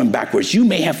of going backwards. You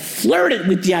may have flirted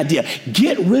with the idea.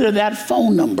 Get rid of that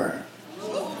phone number.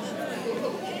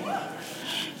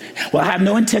 Well, I have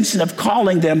no intention of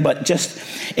calling them, but just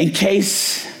in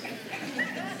case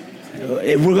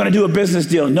if we're going to do a business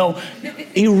deal, no,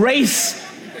 erase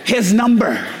his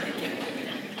number.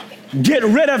 Get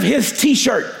rid of his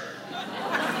T-shirt.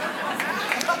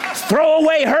 Throw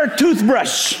away her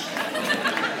toothbrush.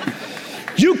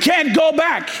 You can't go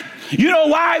back. You know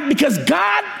why? Because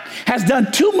God has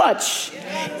done too much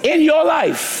in your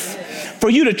life for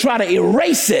you to try to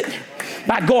erase it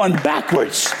by going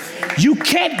backwards. You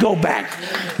can't go back.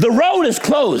 The road is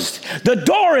closed. The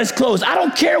door is closed. I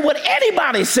don't care what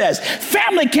anybody says.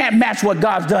 Family can't match what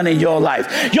God's done in your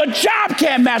life. Your job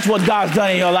can't match what God's done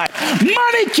in your life.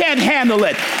 Money can't handle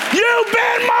it. You've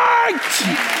been marked.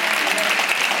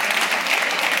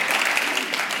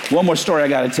 One more story I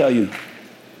got to tell you.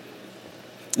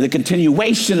 The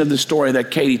continuation of the story that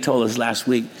Katie told us last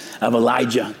week of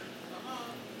Elijah.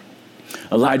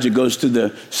 Elijah goes through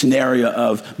the scenario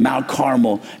of Mount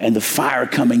Carmel and the fire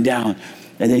coming down.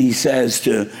 And then he says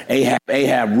to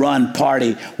Ahab, run,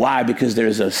 party. Why? Because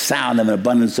there's a sound of an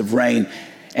abundance of rain.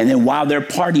 And then while they're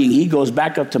partying, he goes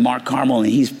back up to Mount Carmel and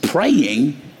he's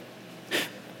praying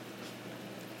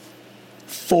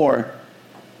for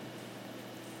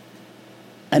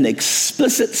an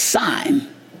explicit sign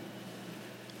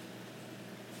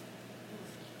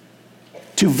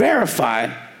to verify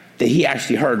that he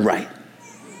actually heard right.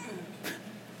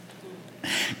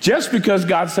 Just because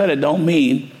God said it don't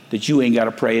mean that you ain't got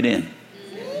to pray it in.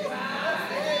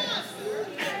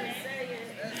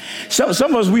 Some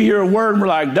of us, we hear a word and we're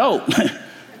like, dope.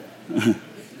 Let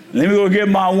me go get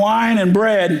my wine and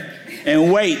bread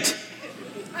and wait.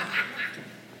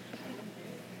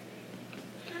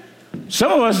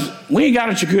 Some of us, we ain't got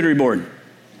a charcuterie board.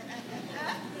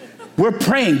 We're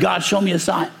praying, God, show me a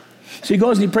sign. So he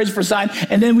goes and he prays for a sign,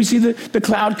 and then we see the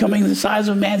cloud coming the size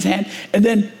of a man's hand, and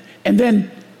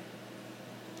then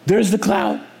there's the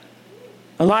cloud.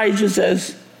 Elijah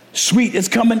says, sweet, it's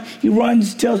coming. He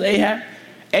runs, tells Ahab.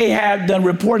 Ahab done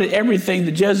reported everything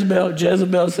to Jezebel.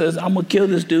 Jezebel says, I'm going to kill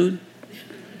this dude.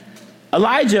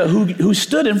 Elijah, who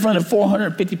stood in front of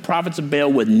 450 prophets of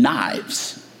Baal with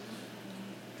knives,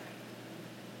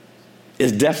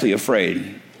 is deathly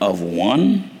afraid of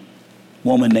one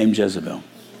woman named Jezebel.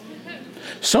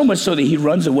 So much so that he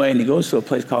runs away and he goes to a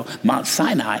place called Mount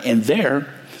Sinai. And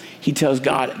there he tells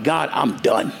God, I'm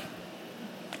done.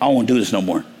 I don't want to do this no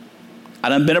more. I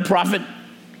done been a prophet.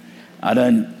 I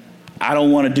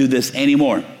don't want to do this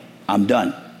anymore. I'm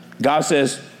done. God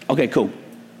says, okay, cool.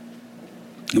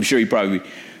 I'm sure he probably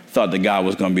thought that God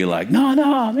was going to be like, no,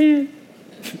 man.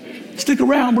 Stick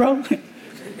around, bro.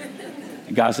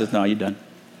 And God says, no, you're done.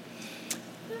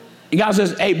 And God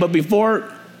says, hey, but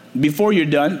before you're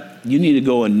done, you need to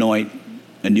go anoint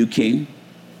a new king,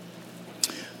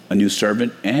 a new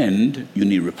servant, and you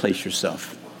need to replace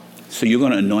yourself. So you're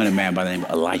going to anoint a man by the name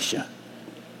of Elisha.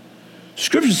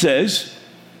 Scripture says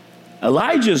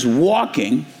Elijah's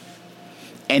walking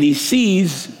and he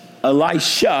sees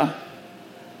Elisha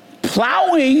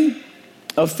plowing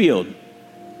a field.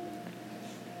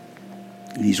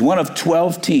 And he's one of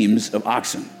 12 teams of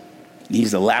oxen.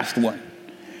 He's the last one.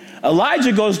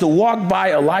 Elijah goes to walk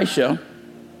by Elisha,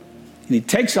 and he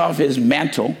takes off his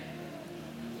mantle.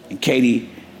 And Katie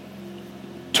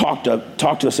talked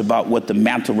to us about what the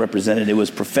mantle represented. It was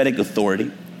prophetic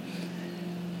authority.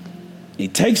 He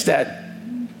takes that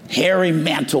hairy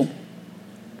mantle,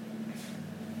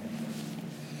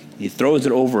 he throws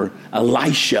it over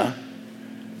Elisha,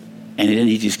 and then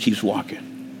he just keeps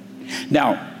walking.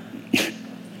 Now,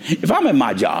 if I'm at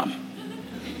my job,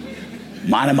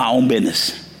 minding my own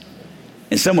business,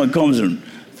 and someone comes and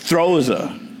throws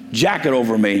a jacket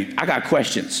over me, I got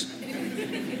questions.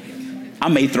 I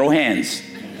may throw hands.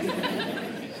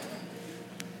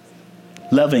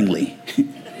 Lovingly.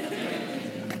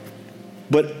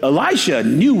 But Elisha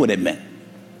knew what it meant.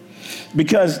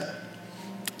 Because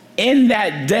in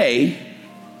that day,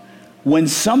 when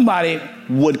somebody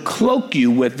would cloak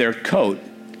you with their coat,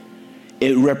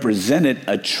 it represented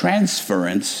a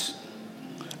transference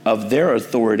of their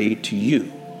authority to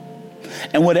you.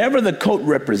 And whatever the coat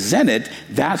represented,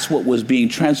 that's what was being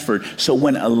transferred. So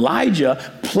when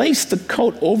Elijah placed the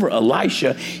coat over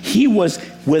Elisha, he was,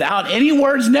 without any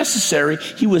words necessary,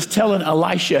 he was telling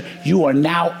Elisha, you are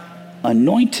now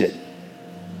anointed,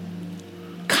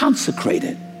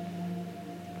 consecrated,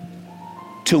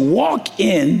 to walk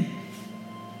in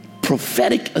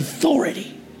prophetic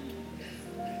authority.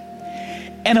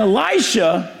 And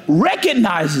Elisha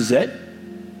recognizes it.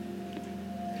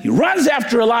 He runs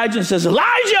after Elijah and says,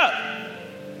 Elijah,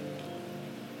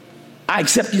 I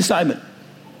accept the assignment.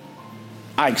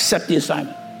 I accept the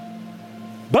assignment.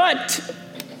 But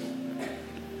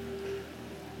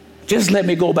just let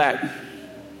me go back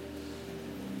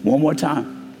one more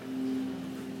time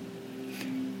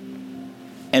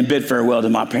and bid farewell to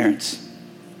my parents.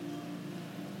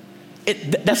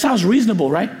 That sounds reasonable,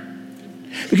 right?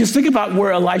 Because think about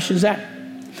where Elisha's at.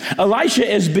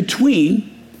 Elisha is between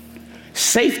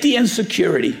safety and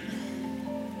security.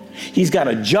 He's got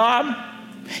a job.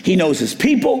 He knows his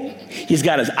people. He's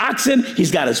got his oxen.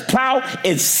 He's got his plow.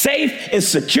 It's safe. It's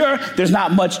secure. There's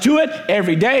not much to it.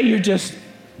 Every day you're just...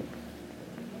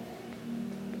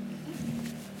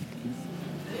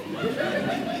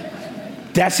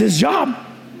 That's his job.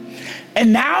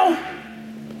 And now,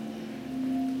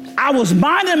 I was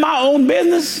minding my own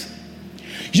business.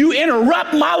 You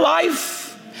interrupt my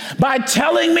life by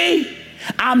telling me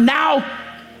I'm now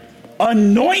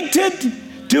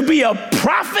anointed to be a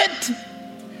prophet.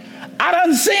 I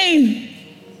done seen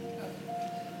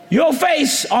your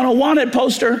face on a wanted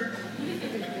poster,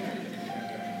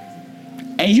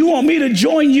 and you want me to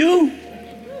join you?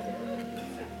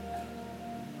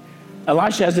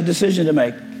 Elisha has a decision to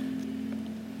make.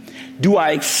 Do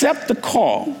I accept the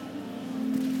call?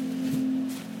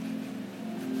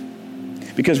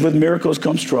 Because with miracles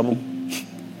comes trouble.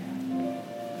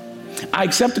 I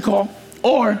accept the call.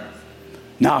 Or,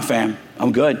 nah, fam,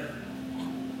 I'm good.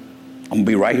 I'm going to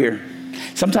be right here.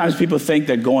 Sometimes people think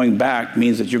that going back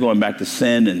means that you're going back to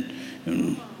sin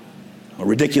and a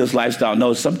ridiculous lifestyle.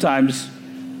 No, sometimes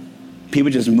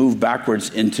people just move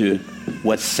backwards into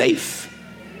what's safe.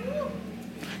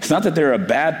 It's not that they're a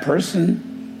bad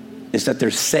person, it's that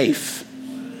they're safe.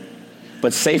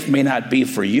 But safe may not be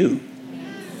for you.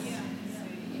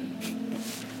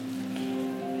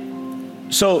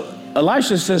 So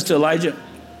Elisha says to Elijah,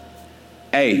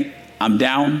 hey, I'm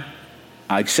down.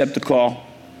 I accept the call.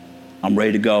 I'm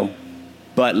ready to go.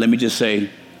 But let me just say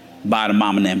bye to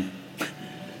mom and them.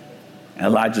 And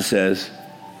Elijah says,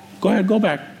 go ahead, go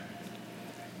back.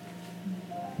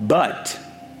 But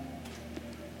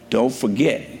don't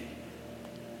forget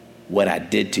what I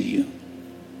did to you.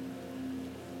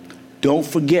 Don't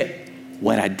forget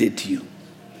what I did to you.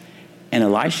 And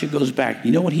Elisha goes back.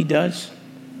 You know what he does?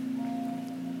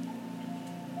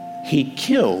 He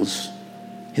kills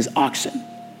his oxen.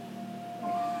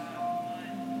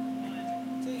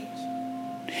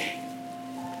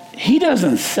 He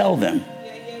doesn't sell them.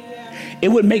 It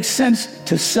would make sense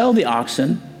to sell the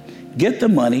oxen, get the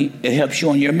money, it helps you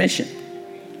on your mission.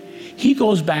 He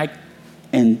goes back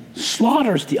and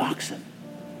slaughters the oxen.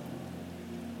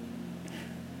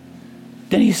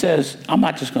 Then he says, I'm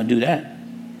not just going to do that.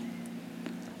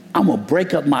 I'm going to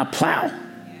break up my plow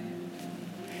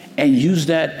and use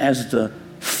that as the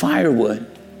firewood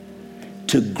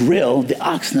to grill the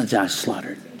oxen that I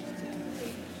slaughtered.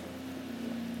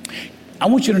 I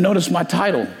want you to notice my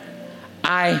title.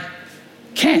 I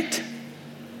can't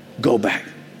go back.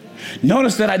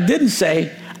 Notice that I didn't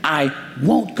say I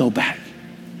won't go back.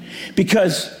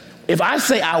 Because if I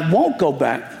say I won't go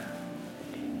back,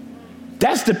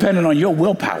 that's dependent on your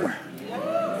willpower.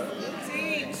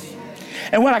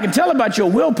 And what I can tell about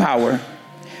your willpower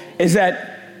is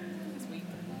that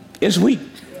it's weak.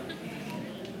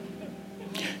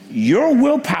 Your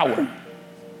willpower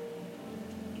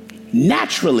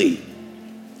naturally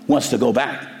wants to go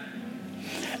back.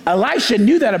 Elisha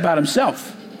knew that about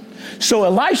himself. So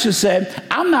Elisha said,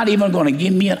 I'm not even going to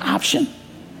give me an option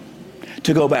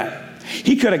to go back.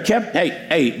 He could have kept,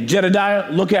 hey,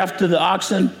 Jedediah, look after the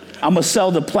oxen. I'm going to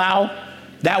sell the plow.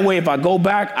 That way, if I go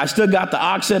back, I still got the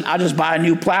oxen. I'll just buy a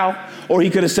new plow. Or he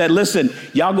could have said, listen,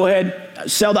 y'all go ahead,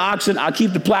 sell the oxen. I'll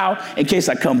keep the plow in case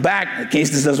I come back. In case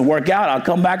this doesn't work out, I'll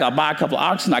come back. I'll buy a couple of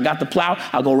oxen. I got the plow.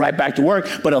 I'll go right back to work.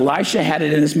 But Elisha had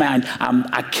it in his mind.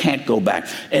 I can't go back.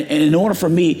 And in order for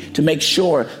me to make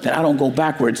sure that I don't go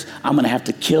backwards, I'm going to have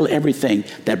to kill everything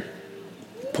that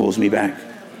pulls me back.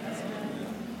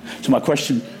 So my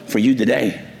question for you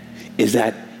today is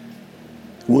that,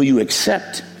 will you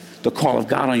accept the call of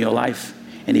God on your life?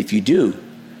 And if you do,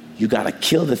 you got to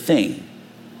kill the thing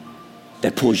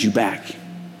that pulls you back.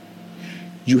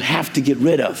 You have to get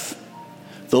rid of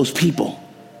those people.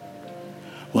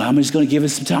 Well, I'm just going to give it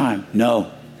some time.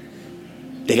 No,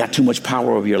 they got too much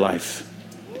power over your life.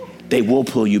 They will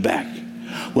pull you back.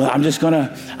 Well, I'm just going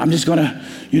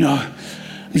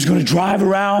to drive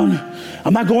around.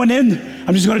 I'm not going in.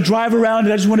 I'm just going to drive around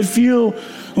and I just want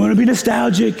to be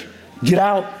nostalgic. Get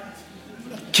out.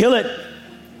 Kill it.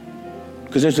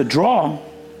 Because there's a draw.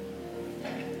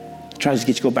 Tries to get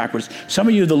you to go backwards. Some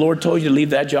of you, the Lord told you to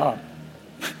leave that job.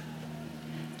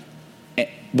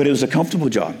 But it was a comfortable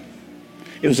job.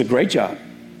 It was a great job.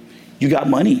 You got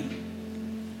money.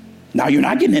 Now you're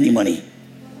not getting any money.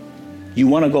 You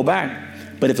want to go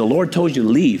back. But if the Lord told you to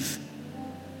leave,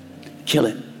 kill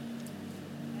it.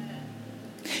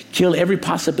 Kill every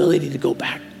possibility to go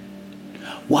back.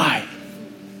 Why?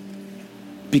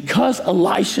 Because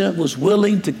Elisha was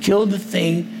willing to kill the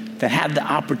thing that had the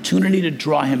opportunity to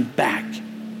draw him back.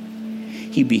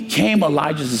 He became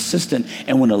Elijah's assistant.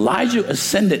 And when Elijah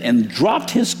ascended and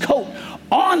dropped his coat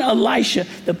on Elisha,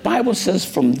 the Bible says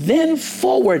from then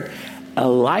forward,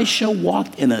 Elisha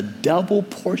walked in a double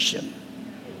portion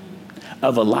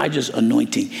of Elijah's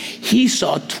anointing. He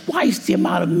saw twice the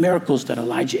amount of miracles that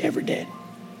Elijah ever did.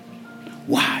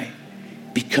 Why?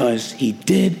 Because he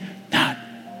did not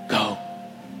go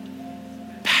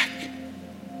back.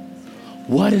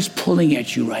 What is pulling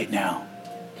at you right now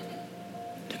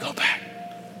to go back?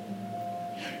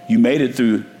 You made it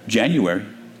through January.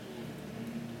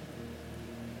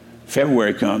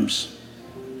 February comes.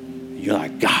 You're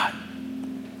like, God,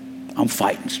 I'm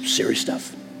fighting some serious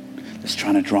stuff that's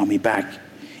trying to draw me back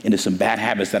into some bad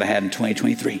habits that I had in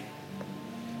 2023.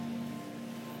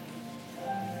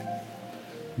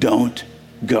 Don't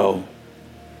go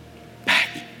back.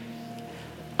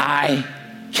 I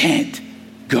can't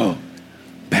go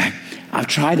back. I've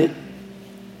tried it.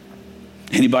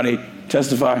 Anybody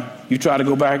testify? You try to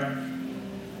go back?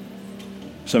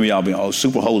 Some of y'all be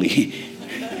super holy.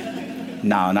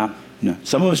 No.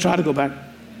 Some of us try to go back.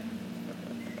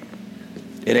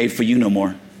 It ain't for you no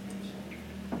more.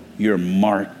 You're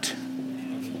marked.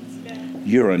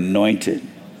 You're anointed.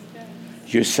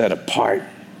 You're set apart.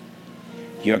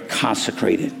 You're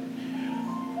consecrated.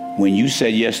 When you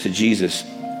said yes to Jesus,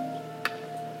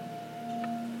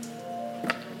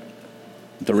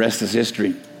 the rest is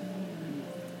history.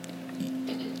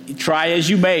 Try as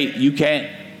you may, you can't.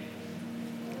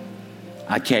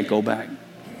 I can't go back.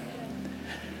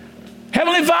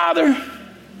 Heavenly Father,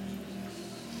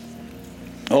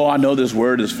 oh, I know this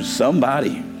word is for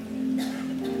somebody.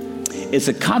 It's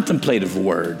a contemplative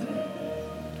word.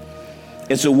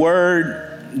 It's a word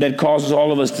that causes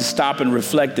all of us to stop and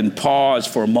reflect and pause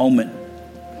for a moment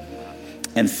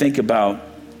and think about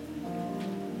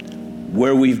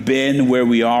where we've been, where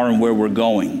we are, and where we're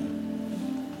going.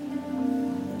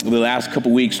 Over the last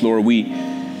couple weeks, Lord, we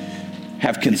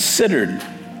have considered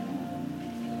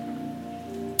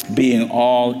being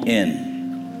all in.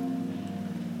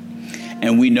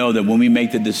 And we know that when we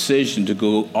make the decision to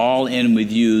go all in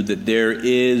with you, that there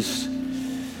is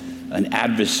an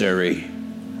adversary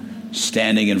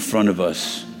standing in front of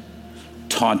us,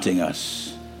 taunting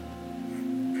us,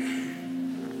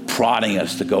 prodding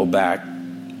us to go back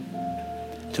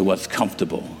to what's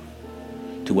comfortable,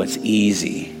 to what's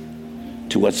easy,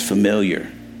 to what's familiar.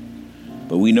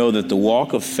 But we know that the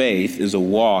walk of faith is a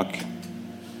walk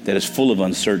that is full of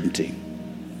uncertainty.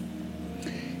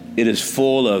 It is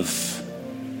full of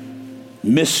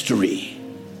mystery.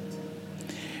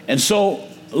 And so,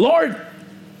 Lord,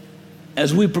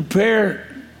 as we prepare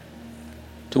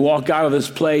to walk out of this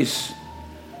place,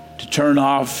 to turn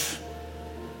off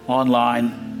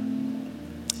online,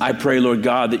 I pray, Lord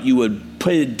God, that you would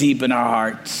put it deep in our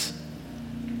hearts,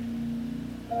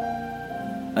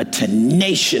 a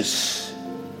tenacious,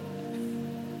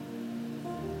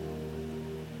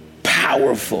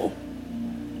 powerful,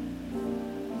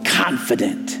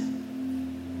 confident,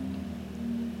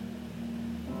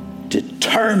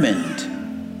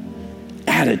 determined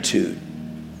attitude,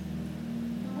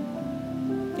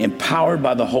 empowered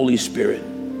by the Holy Spirit,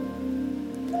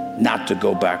 not to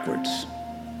go backwards.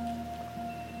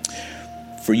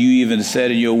 For you even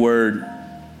said in your word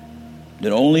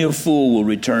that only a fool will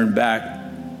return back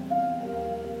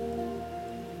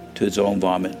to its own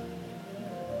vomit.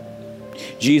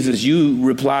 Jesus, you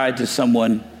replied to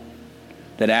someone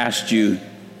that asked you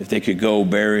if they could go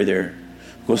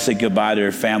say goodbye to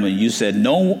their family. You said,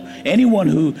 no, anyone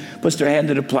who puts their hand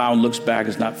to the plow and looks back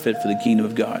is not fit for the kingdom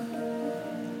of God.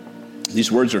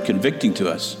 These words are convicting to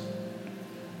us,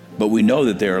 but we know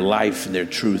that they are life and they're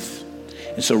truth.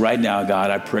 And so right now, God,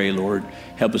 I pray, Lord,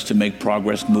 help us to make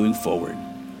progress moving forward,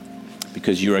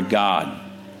 because you're a God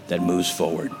that moves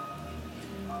forward.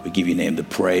 We give your name the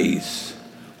praise,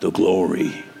 the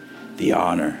glory, the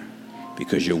honor,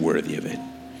 because you're worthy of it.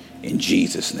 In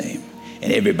Jesus' name.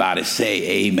 And everybody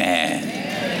say amen.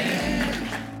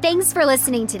 Thanks for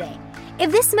listening today.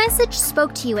 If this message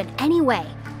spoke to you in any way,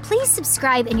 please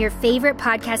subscribe in your favorite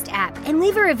podcast app and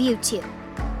leave a review too.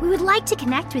 We would like to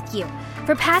connect with you.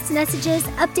 For past messages,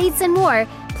 updates, and more,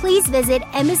 please visit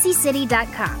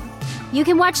embassycity.com. You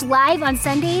can watch live on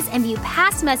Sundays and view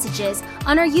past messages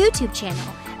on our YouTube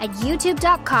channel at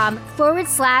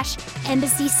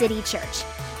youtube.com/Embassy City Church.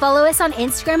 Follow us on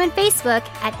Instagram and Facebook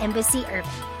at Embassy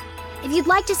Irving. If you'd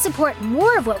like to support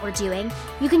more of what we're doing,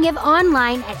 you can give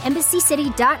online at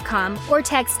embassycity.com or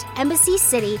text Embassy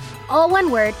City, all one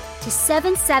word, to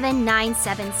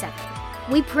 77977.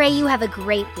 We pray you have a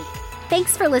great week.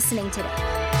 Thanks for listening today.